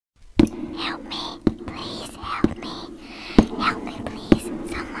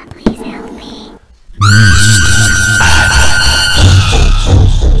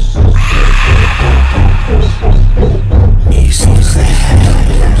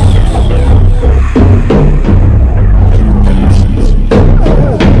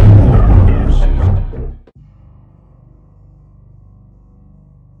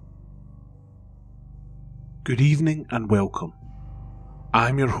Good evening and welcome.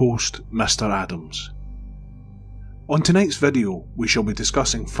 I'm your host, Mr Addams. On tonight's video, we shall be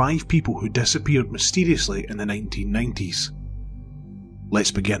discussing 5 people who disappeared mysteriously in the 1990s.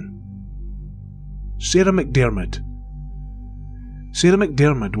 Let's begin. Sarah McDermott. Sarah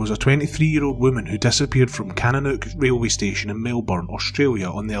McDermott was a 23-year-old woman who disappeared from Kananook railway station in Melbourne, Australia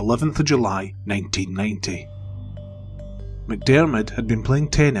on the 11th of July 1990. McDermott had been playing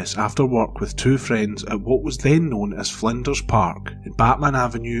tennis after work with 2 friends at what was then known as Flinders Park in Batman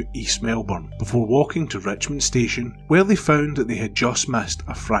Avenue, East Melbourne, before walking to Richmond Station, where they found that they had just missed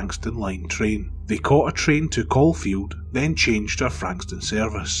a Frankston line train. They caught a train to Caulfield, then changed to a Frankston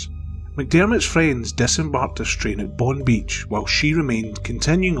service. McDermott's friends disembarked this train at Bond Beach while she remained,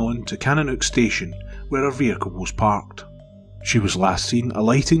 continuing on to Kananook Station, where her vehicle was parked. She was last seen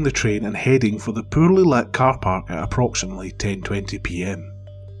alighting the train and heading for the poorly lit car park at approximately 10:20 PM.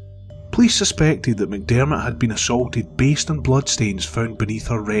 Police suspected that McDermott had been assaulted based on bloodstains found beneath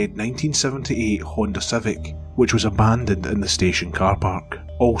her red 1978 Honda Civic, which was abandoned in the station car park.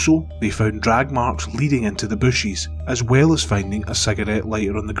 Also, they found drag marks leading into the bushes, as well as finding a cigarette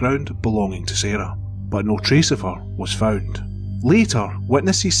lighter on the ground belonging to Sarah, but no trace of her was found. Later,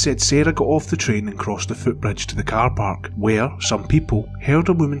 witnesses said Sarah got off the train and crossed the footbridge to the car park, where some people heard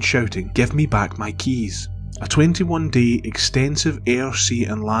a woman shouting, "Give me back my keys." A 21-day extensive air, sea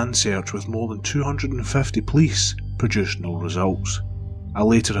and land search with more than 250 police produced no results. A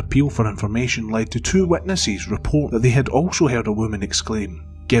later appeal for information led to 2 witnesses report that they had also heard a woman exclaim,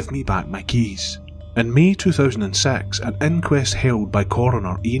 "Give me back my keys." In May 2006, an inquest held by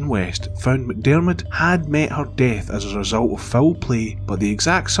coroner Ian West found McDermott had met her death as a result of foul play, but the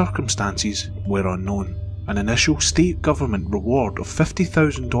exact circumstances were unknown. An initial state government reward of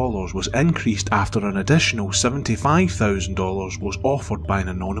 $50,000 was increased after an additional $75,000 was offered by an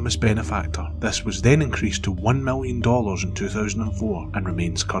anonymous benefactor. This was then increased to $1 million in 2004 and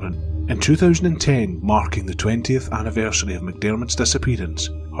remains current. In 2010, marking the 20th anniversary of McDermott's disappearance,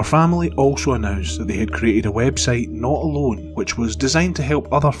 her family also announced that they had created a website, Not Alone, which was designed to help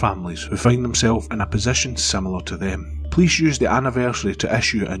other families who find themselves in a position similar to them. Police used the anniversary to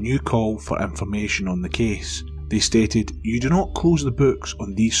issue a new call for information on the case. They stated, "You do not close the books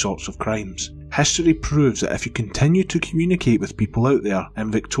on these sorts of crimes. History proves that if you continue to communicate with people out there,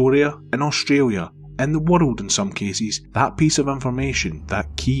 in Victoria, in Australia, in the world in some cases, that piece of information,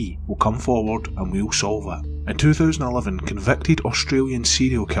 that key, will come forward and we'll solve it." In 2011, convicted Australian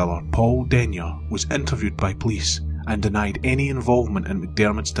serial killer Paul Denyer was interviewed by police and denied any involvement in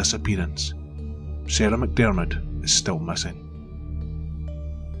McDermott's disappearance. Sarah McDermott is still missing.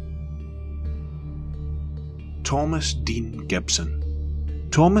 Thomas Dean Gibson.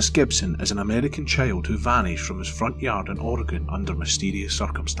 Thomas Gibson is an American child who vanished from his front yard in Oregon under mysterious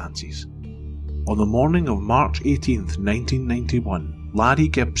circumstances. On the morning of March 18, 1991, Larry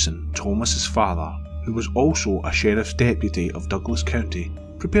Gibson, Thomas's father, who was also a sheriff's deputy of Douglas County,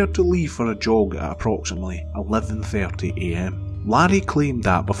 prepared to leave for a jog at approximately 11:30 AM. Larry claimed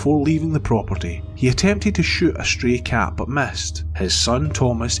that before leaving the property, he attempted to shoot a stray cat but missed. His son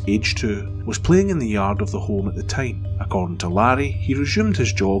Thomas, aged 2, was playing in the yard of the home at the time. According to Larry, he resumed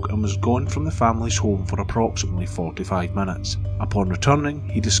his jog and was gone from the family's home for approximately 45 minutes. Upon returning,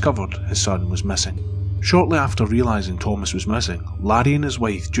 he discovered his son was missing. Shortly after realising Thomas was missing, Larry and his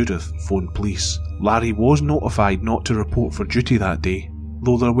wife Judith phoned police. Larry was notified not to report for duty that day,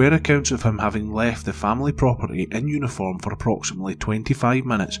 though there were accounts of him having left the family property in uniform for approximately 25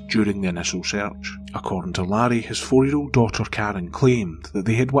 minutes during the initial search. According to Larry, his 4-year-old daughter Karen claimed that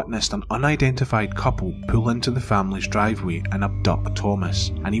they had witnessed an unidentified couple pull into the family's driveway and abduct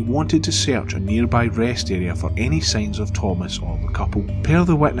Thomas, and he wanted to search a nearby rest area for any signs of Thomas or the couple. Per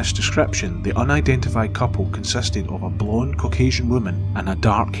the witness description, the unidentified couple consisted of a blonde Caucasian woman and a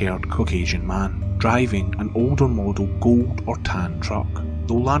dark-haired Caucasian man, driving an older model gold or tan truck.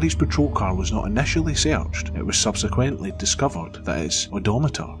 Though Larry's patrol car was not initially searched, it was subsequently discovered that its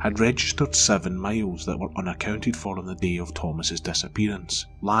odometer had registered 7 miles that were unaccounted for on the day of Thomas's disappearance.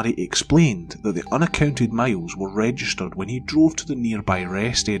 Larry explained that the unaccounted miles were registered when he drove to the nearby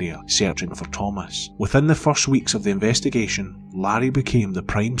rest area searching for Thomas. Within the first weeks of the investigation, Larry became the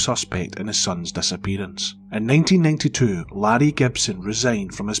prime suspect in his son's disappearance. In 1992, Larry Gibson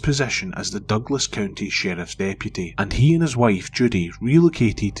resigned from his position as the Douglas County Sheriff's Deputy, and he and his wife Judy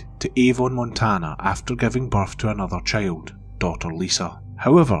relocated to Avon, Montana after giving birth to another child, daughter Lisa.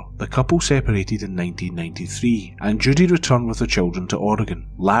 However, the couple separated in 1993, and Judy returned with the children to Oregon.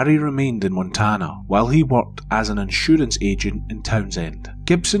 Larry remained in Montana while he worked as an insurance agent in Townsend.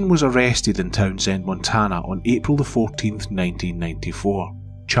 Gibson was arrested in Townsend, Montana on April 14, 1994.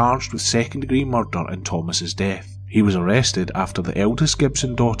 charged with second-degree murder in Thomas's death. He was arrested after the eldest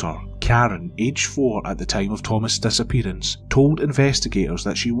Gibson daughter, Karen, aged 4 at the time of Thomas' disappearance, told investigators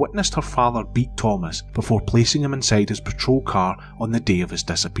that she witnessed her father beat Thomas before placing him inside his patrol car on the day of his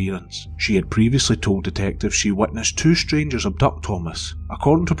disappearance. She had previously told detectives she witnessed 2 strangers abduct Thomas.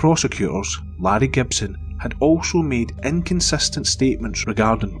 According to prosecutors, Larry Gibson had also made inconsistent statements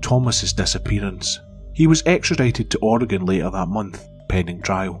regarding Thomas's disappearance. He was extradited to Oregon later that month, pending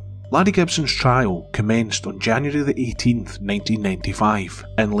trial. Larry Gibson's trial commenced on January the 18th, 1995.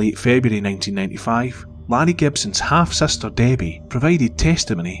 In late February 1995, Larry Gibson's half-sister Debbie provided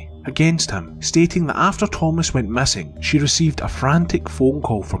testimony against him, stating that after Thomas went missing, she received a frantic phone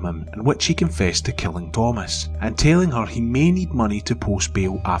call from him in which he confessed to killing Thomas, and telling her he may need money to post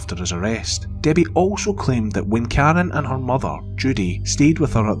bail after his arrest. Debbie also claimed that when Karen and her mother, Judy, stayed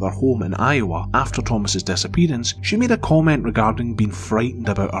with her at their home in Iowa after Thomas's disappearance, she made a comment regarding being frightened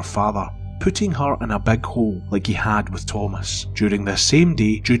about her father, putting her in a big hole like he had with Thomas. During this same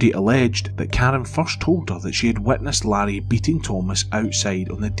day, Judy alleged that Karen first told her that she had witnessed Larry beating Thomas outside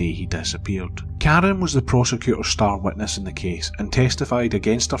on the day he disappeared. Karen was the prosecutor's star witness in the case and testified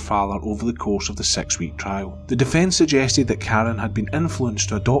against her father over the course of the 6-week trial. The defence suggested that Karen had been influenced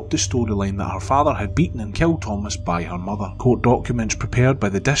to adopt the storyline that her father had beaten and killed Thomas by her mother. Court documents prepared by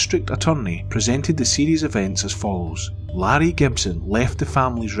the district attorney presented the series events as follows. Larry Gibson left the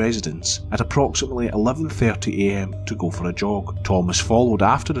family's residence at approximately 11:30 am to go for a jog. Thomas followed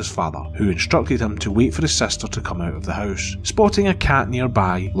after his father, who instructed him to wait for his sister to come out of the house. Spotting a cat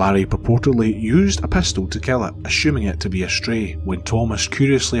nearby, Larry purportedly used a pistol to kill it, assuming it to be a stray. When Thomas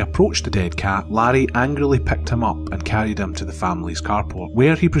curiously approached the dead cat, Larry angrily picked him up and carried him to the family's carport,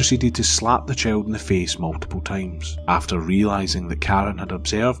 where he proceeded to slap the child in the face multiple times. After realising that Karen had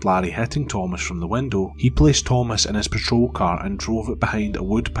observed Larry hitting Thomas from the window, he placed Thomas in his patrol car and drove it behind a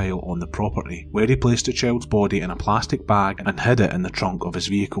woodpile on the property, where he placed the child's body in a plastic bag and hid it in the trunk of his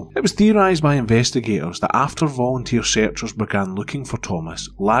vehicle. It was theorised by investigators that after volunteer searchers began looking for Thomas,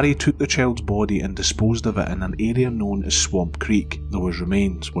 Larry took the child's body and disposed of it in an area known as Swamp Creek, though his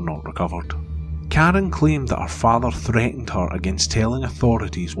remains were not recovered. Karen claimed that her father threatened her against telling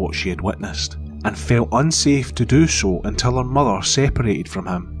authorities what she had witnessed, and felt unsafe to do so until her mother separated from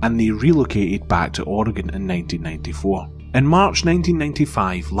him and they relocated back to Oregon in 1994. In March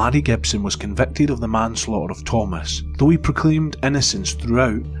 1995, Larry Gibson was convicted of the manslaughter of Thomas, though he proclaimed innocence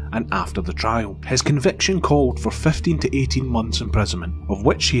throughout and after the trial. His conviction called for 15 to 18 months imprisonment, of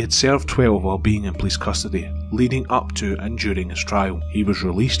which he had served 12 while being in police custody, leading up to and during his trial. He was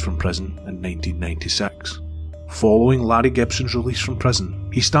released from prison in 1996. Following Larry Gibson's release from prison,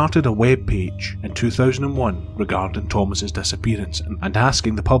 he started a web page in 2001 regarding Thomas's disappearance and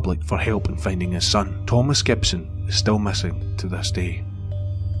asking the public for help in finding his son. Thomas Gibson is still missing to this day.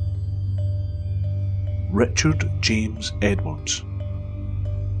 Richard James Edwards.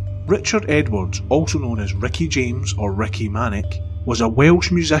 Richard Edwards, also known as Ricky James or Ricky Manic, was a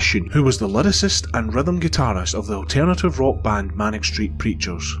Welsh musician who was the lyricist and rhythm guitarist of the alternative rock band Manic Street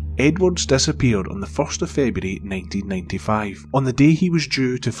Preachers. Edwards disappeared on the 1st of February 1995, on the day he was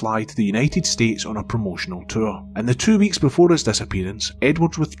due to fly to the United States on a promotional tour. In the 2 weeks before his disappearance,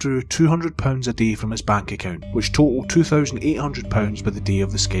 Edwards withdrew £200 a day from his bank account, which totaled £2,800 by the day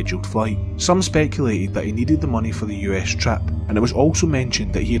of the scheduled flight. Some speculated that he needed the money for the US trip, and it was also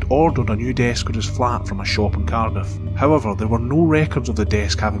mentioned that he had ordered a new desk for his flat from a shop in Cardiff. However, there were no records of the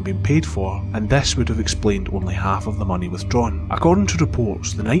desk having been paid for, and this would have explained only half of the money withdrawn. According to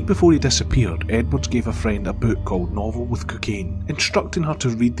reports, the night before he disappeared, Edwards gave a friend a book called Novel with Cocaine, instructing her to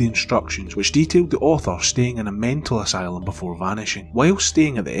read the instructions, which detailed the author staying in a mental asylum before vanishing. While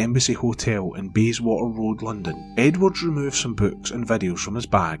staying at the Embassy Hotel in Bayswater Road, London, Edwards removed some books and videos from his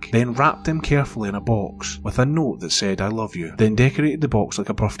bag, then wrapped them carefully in a box with a note that said "I love you," then decorated the box like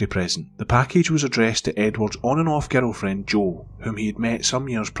a birthday present. The package was addressed to Edwards' on and off girlfriend Jo, whom he had met some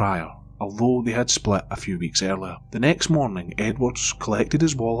years prior, although they had split a few weeks earlier. The next morning, Edwards collected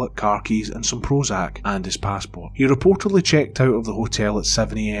his wallet, car keys and some Prozac and his passport. He reportedly checked out of the hotel at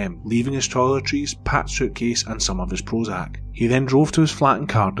 7 AM, leaving his toiletries, packed suitcase and some of his Prozac. He then drove to his flat in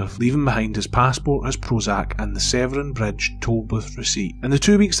Cardiff, leaving behind his passport, his Prozac and the Severn Bridge toll booth receipt. In the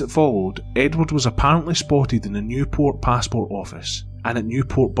 2 weeks that followed, Edwards was apparently spotted in the Newport passport office and at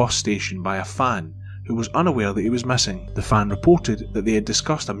Newport bus station by a fan who was unaware that he was missing. The fan reported that they had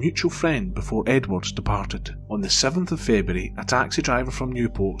discussed a mutual friend before Edwards departed. On the 7th of February, a taxi driver from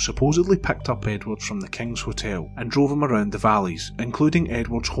Newport supposedly picked up Edwards from the King's Hotel and drove him around the valleys, including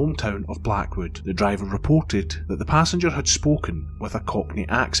Edwards' hometown of Blackwood. The driver reported that the passenger had spoken with a Cockney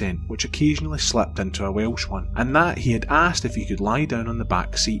accent, which occasionally slipped into a Welsh one, and that he had asked if he could lie down on the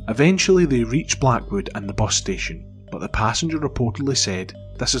back seat. Eventually they reached Blackwood and the bus station, but the passenger reportedly said,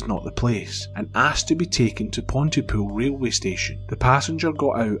 "This is not the place," and asked to be taken to Pontypool railway station. The passenger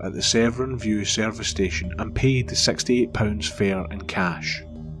got out at the Severn View service station and paid the £68 fare in cash.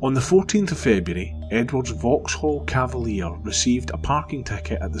 On the 14th of February, Edwards' Vauxhall Cavalier received a parking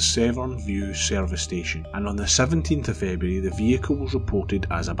ticket at the Severn View service station, and on the 17th of February the vehicle was reported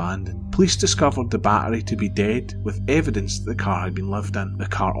as abandoned. Police discovered the battery to be dead, with evidence that the car had been lived in. The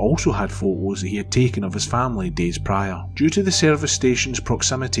car also had photos that he had taken of his family days prior. Due to the service station's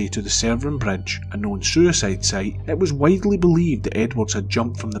proximity to the Severn Bridge, a known suicide site, it was widely believed that Edwards had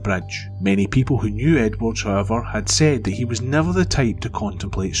jumped from the bridge. Many people who knew Edwards, however, had said that he was never the type to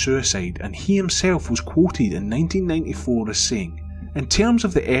contemplate suicide, and he himself was quoted in 1994 as saying, "In terms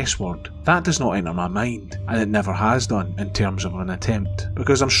of the S word, that does not enter my mind, and it never has done in terms of an attempt,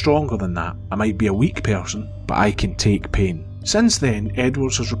 because I'm stronger than that. I might be a weak person, but I can take pain." Since then,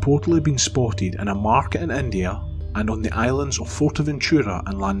 Edwards has reportedly been spotted in a market in India and on the islands of Forteventura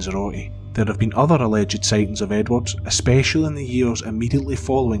and Lanzarote. There have been other alleged sightings of Edwards, especially in the years immediately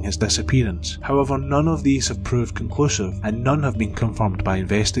following his disappearance. However, none of these have proved conclusive, and none have been confirmed by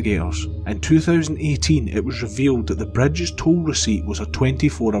investigators. In 2018, it was revealed that the bridge's toll receipt was a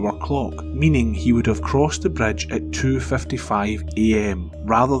 24-hour clock, meaning he would have crossed the bridge at 2:55 AM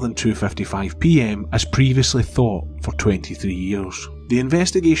rather than 2:55 PM as previously thought for 23 years. The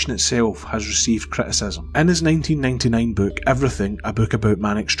investigation itself has received criticism. In his 1999 book Everything, a book about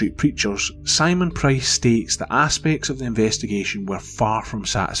Manic Street preachers, Simon Price states that aspects of the investigation were far from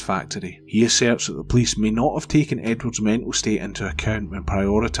satisfactory. He asserts that the police may not have taken Edward's mental state into account when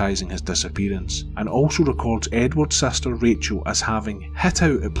prioritising his disappearance, and also records Edward's sister Rachel as having hit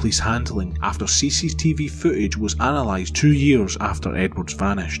out at police handling after CCTV footage was analysed 2 years after Edwards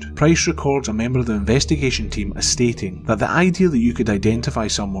vanished. Price records a member of the investigation team as stating that the idea that you could identify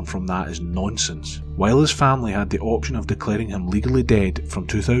someone from that is nonsense. While his family had the option of declaring him legally dead from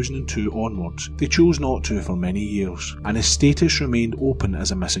 2002 onwards, they chose not to for many years, and his status remained open as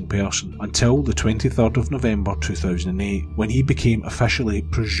a missing person until the 23rd of November 2008, when he became officially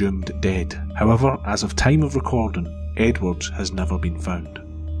presumed dead. However, as of time of recording, Edwards has never been found.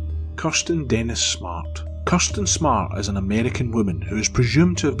 Kirsten Dennis Smart. Kirsten Smart is an American woman who is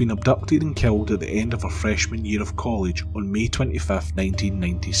presumed to have been abducted and killed at the end of her freshman year of college on May 25,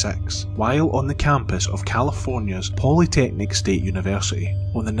 1996, while on the campus of California's Polytechnic State University.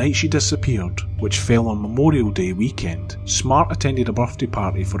 On the night she disappeared, which fell on Memorial Day weekend, Smart attended a birthday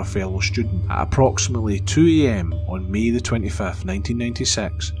party for a fellow student. At approximately 2 AM on May 25,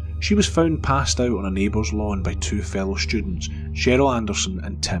 1996, she was found passed out on a neighbour's lawn by 2 fellow students, Cheryl Anderson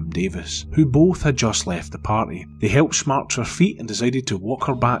and Tim Davis, who both had just left the party. They helped Smart to her feet and decided to walk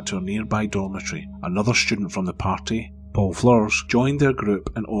her back to her nearby dormitory. Another student from the party, Paul Fleurs, joined their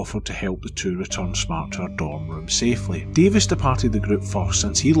group and offered to help the two return Smart to her dorm room safely. Davis departed the group first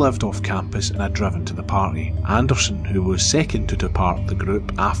since he lived off campus and had driven to the party. Anderson, who was second to depart the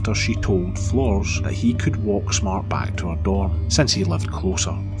group after she told Fleurs that he could walk Smart back to her dorm, since he lived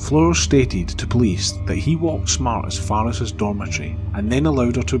closer. Fleurs stated to police that he walked Smart as far as his dormitory and then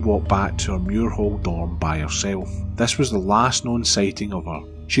allowed her to walk back to her Muir Hall dorm by herself. This was the last known sighting of her.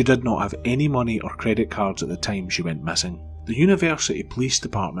 She did not have any money or credit cards at the time she went missing. The University Police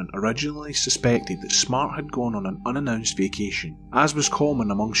Department originally suspected that Smart had gone on an unannounced vacation, as was common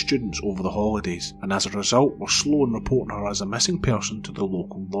among students over the holidays, and as a result were slow in reporting her as a missing person to the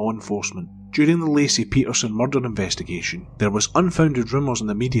local law enforcement. During the Lacey Peterson murder investigation, there was unfounded rumours in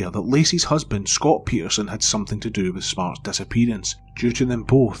the media that Lacey's husband, Scott Peterson, had something to do with Smart's disappearance, due to them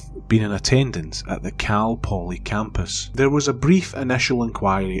both being in attendance at the Cal Poly campus. There was a brief initial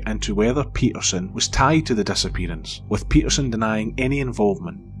inquiry into whether Peterson was tied to the disappearance, with Peterson denying any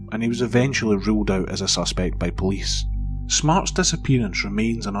involvement, and he was eventually ruled out as a suspect by police. Smart's disappearance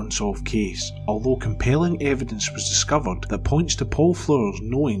remains an unsolved case, although compelling evidence was discovered that points to Paul Fleurs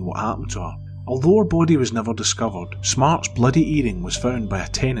knowing what happened to her. Although her body was never discovered, Smart's bloody earring was found by a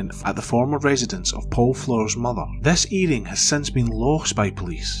tenant at the former residence of Paul Fleur's mother. This earring has since been lost by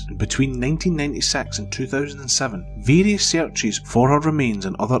police, and between 1996 and 2007, various searches for her remains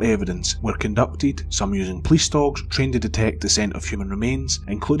and other evidence were conducted, some using police dogs trained to detect the scent of human remains,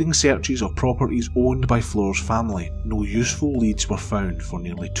 including searches of properties owned by Fleur's family. No useful leads were found for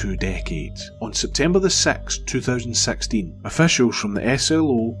nearly 2 decades. On September 6, 2016, officials from the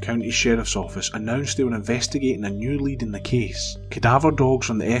SLO County Sheriff's Office announced they were investigating a new lead in the case. Cadaver dogs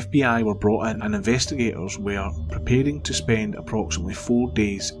from the FBI were brought in and investigators were preparing to spend approximately 4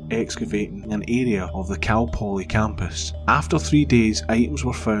 days excavating an area of the Cal Poly campus. After 3 days, items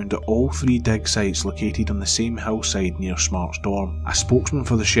were found at all 3 dig sites located on the same hillside near Smart's dorm. A spokesman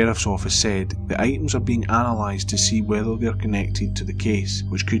for the Sheriff's Office said the items are being analysed to see whether they are connected to the case,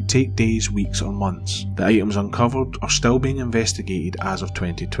 which could take days, weeks or months. The items uncovered are still being investigated as of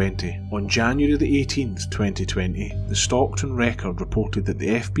 2020. On January the 18th, 2020, the Stockton Record reported that the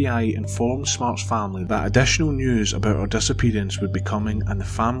FBI informed Smart's family that additional news about her disappearance would be coming and the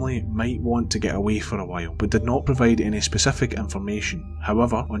family might want to get away for a while, but did not provide any specific information.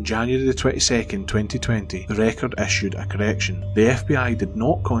 However, on January the 22nd, 2020, the Record issued a correction. The FBI did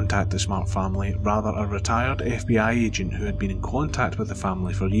not contact the Smart family, rather a retired FBI agent who had been in contact with the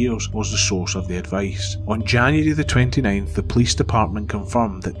family for years was the source of the advice. On January the 29th, the police department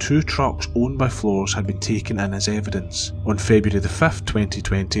confirmed that 2 trucks owned by Fleur's had been taken in as evidence. On February the 5th,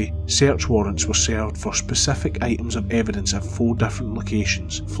 2020, search warrants were served for specific items of evidence at 4 different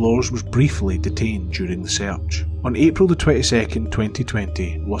locations. Fleur's was briefly detained during the search. On April the 22nd,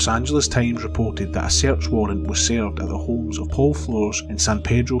 2020, Los Angeles Times reported that a search warrant was served at the homes of Paul Fleur's in San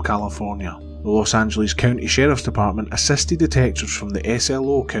Pedro, California. The Los Angeles County Sheriff's Department assisted detectives from the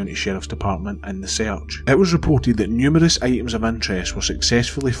SLO County Sheriff's Department in the search. It was reported that numerous items of interest were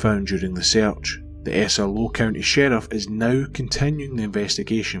successfully found during the search. The SLO County Sheriff is now continuing the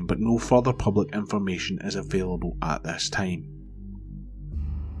investigation, but no further public information is available at this time.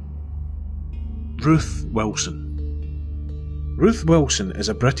 Ruth Wilson. Ruth Wilson is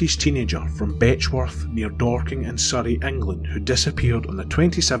a British teenager from Betchworth near Dorking in Surrey, England, who disappeared on the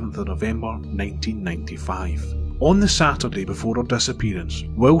 27th of November 1995. On the Saturday before her disappearance,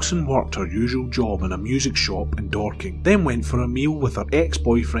 Wilson worked her usual job in a music shop in Dorking, then went for a meal with her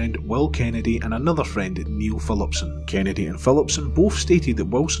ex-boyfriend Will Kennedy and another friend Neil Phillipson. Kennedy and Phillipson both stated that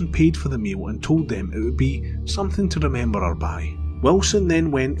Wilson paid for the meal and told them it would be something to remember her by. Wilson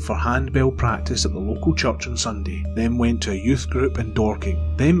then went for handbell practice at the local church on Sunday, then went to a youth group in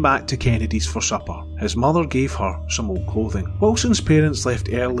Dorking, then back to Kennedy's for supper. His mother gave her some old clothing. Wilson's parents left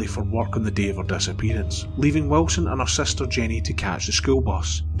early for work on the day of her disappearance, leaving Wilson and her sister Jenny to catch the school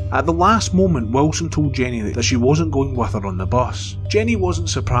bus. At the last moment, Wilson told Jenny that she wasn't going with her on the bus. Jenny wasn't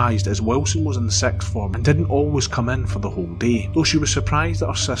surprised as Wilson was in the 6th form and didn't always come in for the whole day, though she was surprised that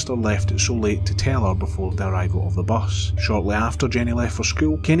her sister left it so late to tell her before the arrival of the bus. Shortly after Jenny left for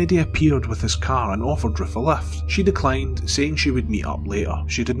school, Kennedy appeared with his car and offered Ruth a lift. She declined, saying she would meet up later.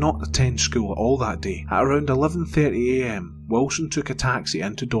 She did not attend school at all that day. At around 11:30 AM, Wilson took a taxi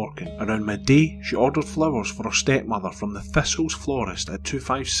into Dorking. Around midday, she ordered flowers for her stepmother from the Thistles florist at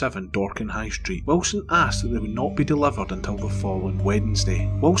 257 Dorking High Street. Wilson asked that they would not be delivered until the following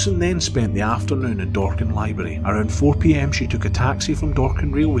Wednesday. Wilson then spent the afternoon in Dorking Library. Around 4 PM she took a taxi from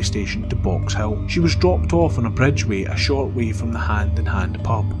Dorking railway station to Box Hill. She was dropped off on a bridgeway a short way from the Hand in Hand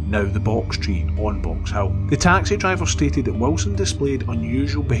pub, now the Box Tree, on Box Hill. The taxi driver stated that Wilson displayed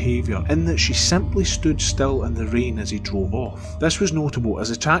unusual behaviour in that she simply stood still in the rain as he drove off. This was notable as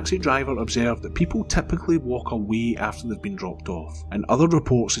the taxi driver observed that people typically walk away after they've been dropped off. In other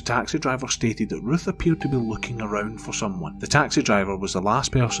reports, the taxi driver stated that Ruth appeared to be looking around for someone. The taxi driver was the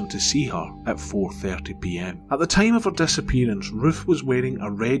last person to see her at 4:30 PM. At the time of her disappearance, Ruth was wearing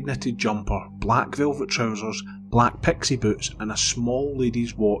a red knitted jumper, black velvet trousers, black pixie boots and a small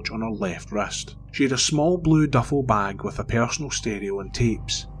lady's watch on her left wrist. She had a small blue duffel bag with a personal stereo and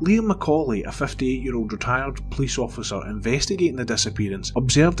tapes. Liam Macaulay, a 58-year-old retired police officer investigating the disappearance,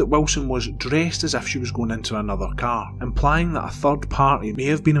 observed that Wilson was dressed as if she was going into another car, implying that a third party may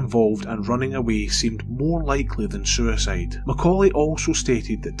have been involved and running away seemed more likely than suicide. Macaulay also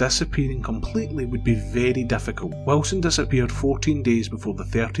stated that disappearing completely would be very difficult. Wilson disappeared 14 days before the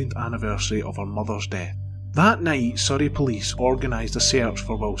 13th anniversary of her mother's death. That night, Surrey police organised a search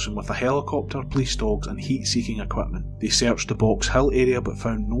for Wilson with a helicopter, police dogs and heat-seeking equipment. They searched the Box Hill area but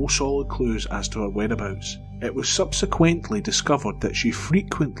found no solid clues as to her whereabouts. It was subsequently discovered that she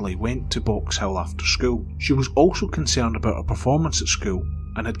frequently went to Box Hill after school. She was also concerned about her performance at school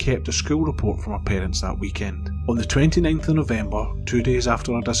and had kept a school report from her parents that weekend. On the 29th of November, 2 days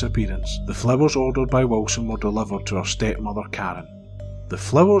after her disappearance, the flowers ordered by Wilson were delivered to her stepmother Karen. The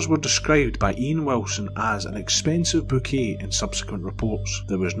flowers were described by Ian Wilson as an expensive bouquet in subsequent reports.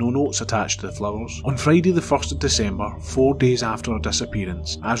 There was no notes attached to the flowers. On Friday the 1st of December, 4 days after her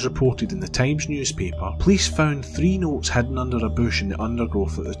disappearance, as reported in the Times newspaper, police found 3 notes hidden under a bush in the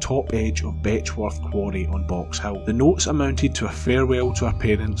undergrowth at the top edge of Betchworth Quarry on Box Hill. The notes amounted to a farewell to her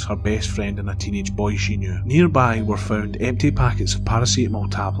parents, her best friend and a teenage boy she knew. Nearby were found empty packets of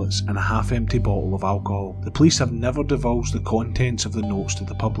paracetamol tablets and a half-empty bottle of alcohol. The police have never divulged the contents of the notes to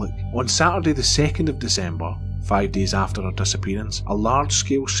the public. On Saturday the 2nd of December, 5 days after her disappearance, a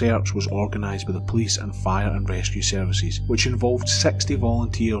large-scale search was organised by the police and fire and rescue services, which involved 60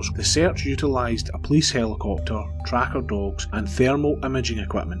 volunteers. The search utilised a police helicopter, tracker dogs and thermal imaging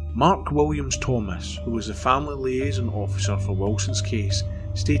equipment. Mark Williams Thomas, who was the family liaison officer for Wilson's case,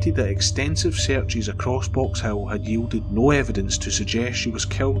 stated that extensive searches across Box Hill had yielded no evidence to suggest she was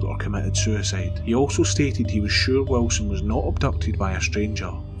killed or committed suicide. He also stated he was sure Wilson was not abducted by a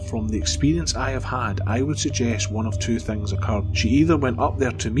stranger. From the experience I have had, I would suggest one of 2 things occurred. She either went up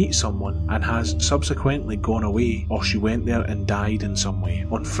there to meet someone and has subsequently gone away, or she went there and died in some way.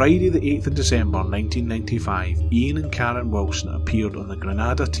 On Friday the 8th of December 1995, Ian and Karen Wilson appeared on the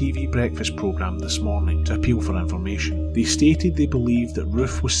Granada TV breakfast programme This Morning to appeal for information. They stated they believed that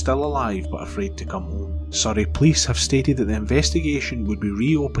Ruth was still alive but afraid to come home. Surrey police have stated that the investigation would be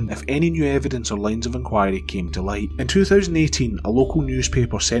reopened if any new evidence or lines of inquiry came to light. In 2018, a local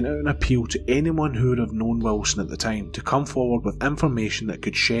newspaper sent out an appeal to anyone who would have known Wilson at the time to come forward with information that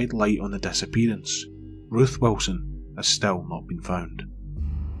could shed light on the disappearance. Ruth Wilson has still not been found.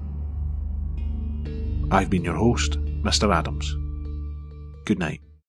 I've been your host, Mr Addams. Good night.